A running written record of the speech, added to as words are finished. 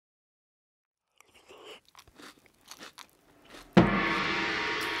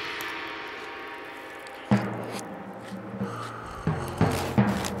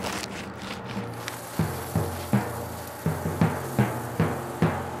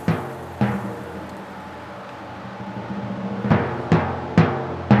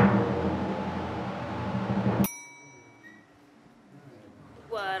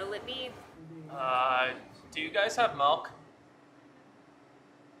guys have milk?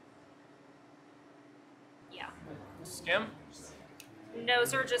 Yeah. Skim? No,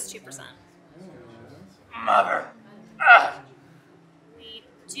 sir, just 2%. Mother! Ugh! We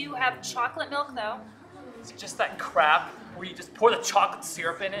do have chocolate milk, though. It's just that crap where you just pour the chocolate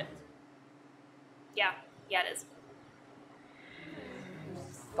syrup in it. Yeah, it is.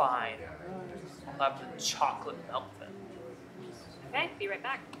 Fine. I'll have the chocolate milk then. Okay, be right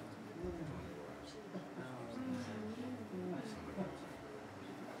back.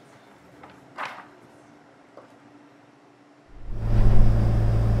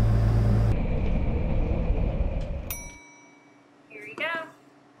 Here you go.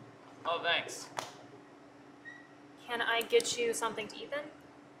 Oh, thanks. Can I get you something to eat then?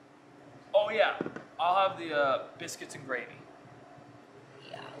 Oh yeah, I'll have the biscuits and gravy.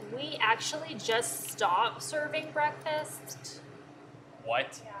 Yeah, we actually just stopped serving breakfast.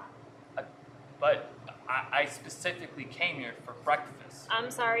 What? Yeah. But I specifically came here for breakfast.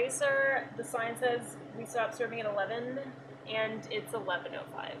 I'm sorry, sir. The sign says we stopped serving at 11, and it's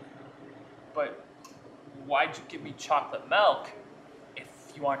 11:05. But why'd you give me chocolate milk if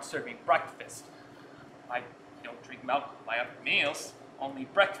you aren't serving breakfast? I don't drink milk with my other meals, only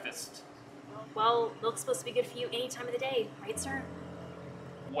breakfast. Well, milk's supposed to be good for you any time of the day, right, sir?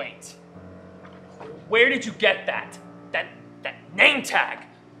 Wait. Where did you get that? That name tag?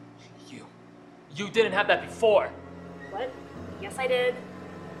 You didn't have that before. What? Yes, I did.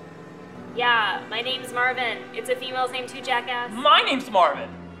 Yeah, my name's Marvin. It's a female's name too, jackass. My name's Marvin.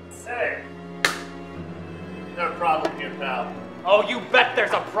 Hey. No problem here, pal. Oh, you bet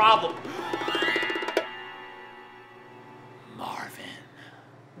there's a problem. Marvin.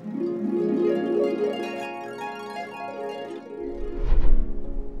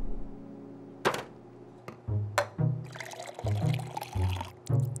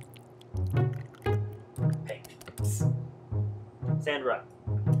 Hey. Sandra,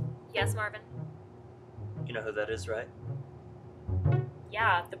 Yes, Marvin. you know who that is, right?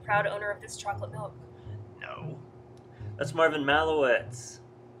 Yeah, the proud owner of this chocolate milk. No. That's Marvin Mallowitz.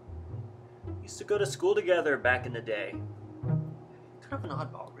 Used to go to school together back in the day. Kind of an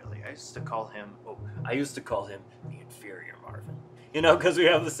oddball, really. I used to call him the inferior Marvin. You know, because we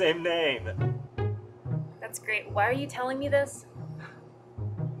have the same name. That's great. Why are you telling me this?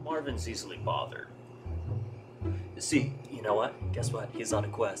 Marvin's easily bothered. See, you know what? Guess what? He's on a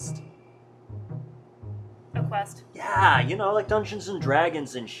quest. A quest. Yeah, you know, like Dungeons and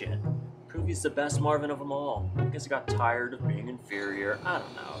Dragons and shit. Prove he's the best Marvin of them all. I guess he got tired of being inferior. I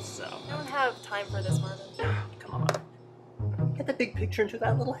don't know, so. I don't have time for this, Marvin. Come on. Get the big picture into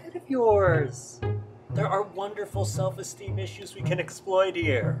that little head of yours. There are wonderful self-esteem issues we can exploit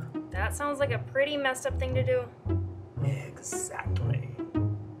here. That sounds like a pretty messed up thing to do. Exactly.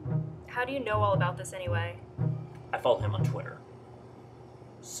 How do you know all about this anyway? I follow him on Twitter.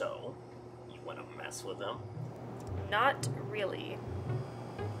 So, you want to mess with him? Not really.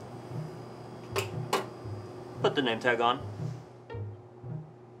 Put the name tag on.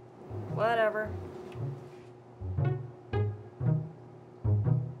 Whatever.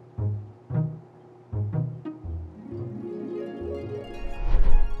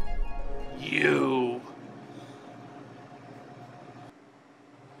 You.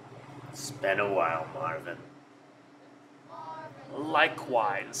 It's been a while, Marvin.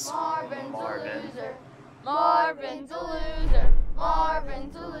 Likewise. Marvin. Marvin. Marvin's a loser.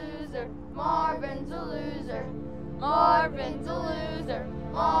 Marvin's a loser. Marvin's a loser. Marvin's a loser.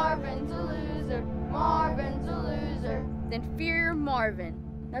 Marvin's a loser. Marvin's a loser. Then fear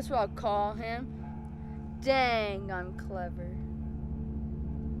Marvin. That's what I'll call him. Dang, I'm clever.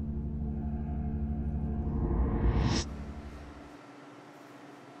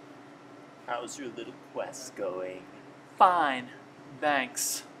 How's your little quest going? Fine.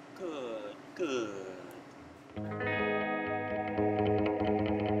 Thanks. Good, good.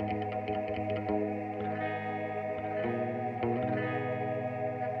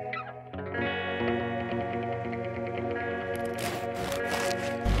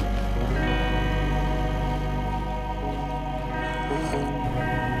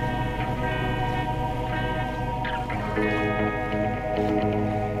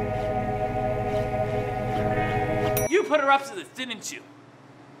 You put her up to this, didn't you?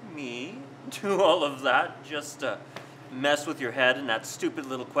 Me? Do all of that just to mess with your head in that stupid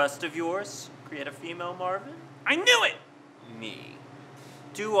little quest of yours? Create a female Marvin? I knew it! Me?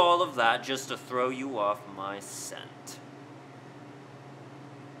 Do all of that just to throw you off my scent?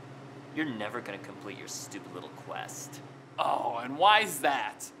 You're never gonna complete your stupid little quest. Oh, and why's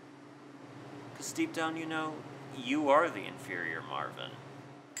that? Because deep down you know, you are the inferior Marvin.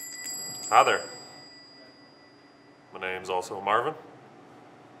 Hi there. My name's also Marvin.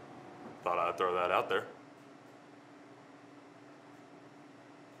 Thought I'd throw that out there.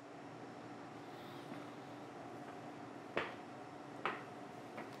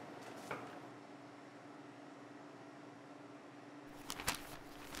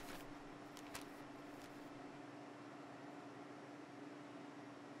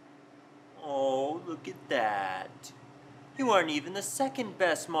 Oh, look at that. You aren't even the second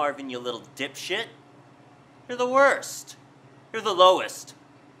best, Marvin, you little dipshit. You're the worst. You're the lowest.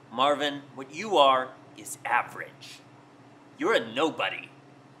 Marvin, what you are is average. You're a nobody.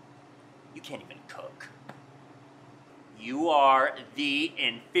 You can't even cook. You are the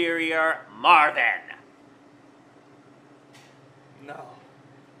inferior Marvin. No.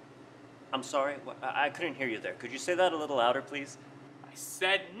 I'm sorry, I couldn't hear you there. Could you say that a little louder, please? I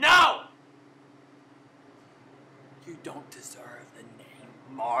said no! You don't deserve the name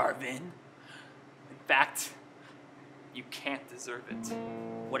Marvin. In fact, you can't deserve it.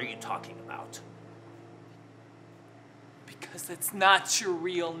 What are you talking about? Because it's not your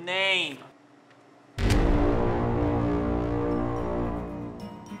real name.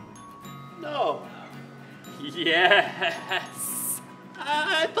 No. Yes.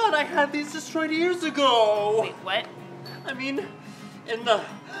 I thought I had these destroyed years ago. Wait, what? I mean, in the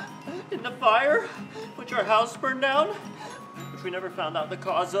fire, which our house burned down, which we never found out the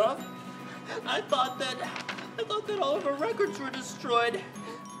cause of. I thought that all of our records were destroyed.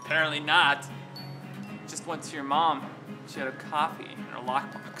 Apparently not. Just went to your mom. She had a copy in her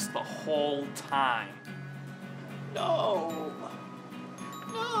lockbox the whole time. No.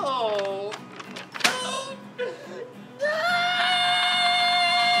 No. No.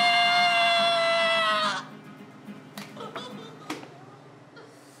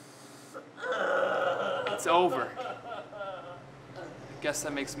 It's over. I guess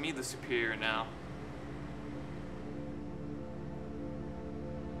that makes me the superior now.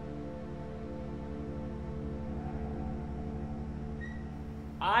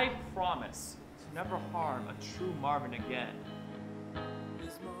 I promise to never harm a true Marvin again.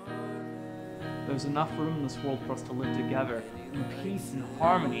 There's enough room in this world for us to live together in peace and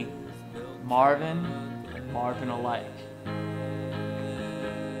harmony, Marvin and Marvin alike.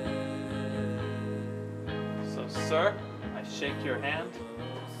 So, sir, I shake your hand.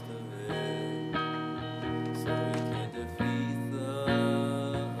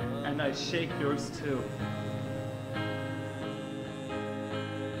 And I shake yours too.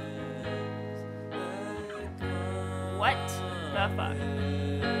 What the fuck?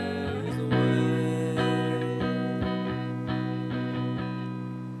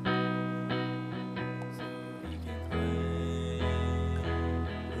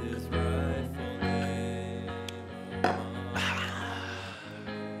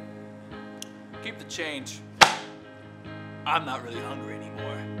 Keep the change. I'm not really hungry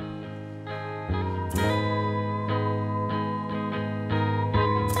anymore.